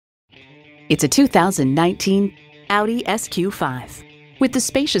It's a 2019 Audi SQ5. With the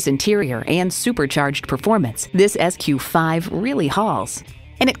spacious interior and supercharged performance, this SQ5 really hauls.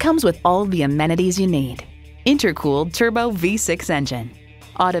 And it comes with all the amenities you need. Intercooled turbo V6 engine,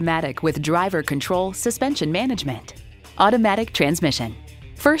 automatic with driver control suspension management, automatic transmission,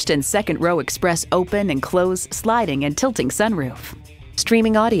 first and second row express open and close sliding and tilting sunroof,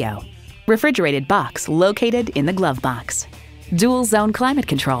 streaming audio, refrigerated box located in the glove box, dual zone climate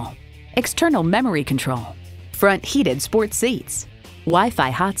control, external memory control, front heated sports seats,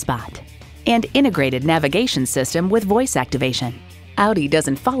 Wi-Fi hotspot, and integrated navigation system with voice activation. Audi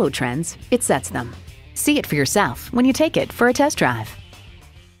doesn't follow trends, it sets them. See it for yourself when you take it for a test drive.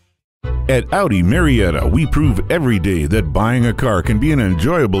 At Audi Marietta, we prove every day that buying a car can be an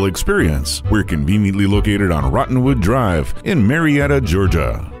enjoyable experience. We're conveniently located on Rottenwood Drive in Marietta,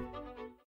 Georgia.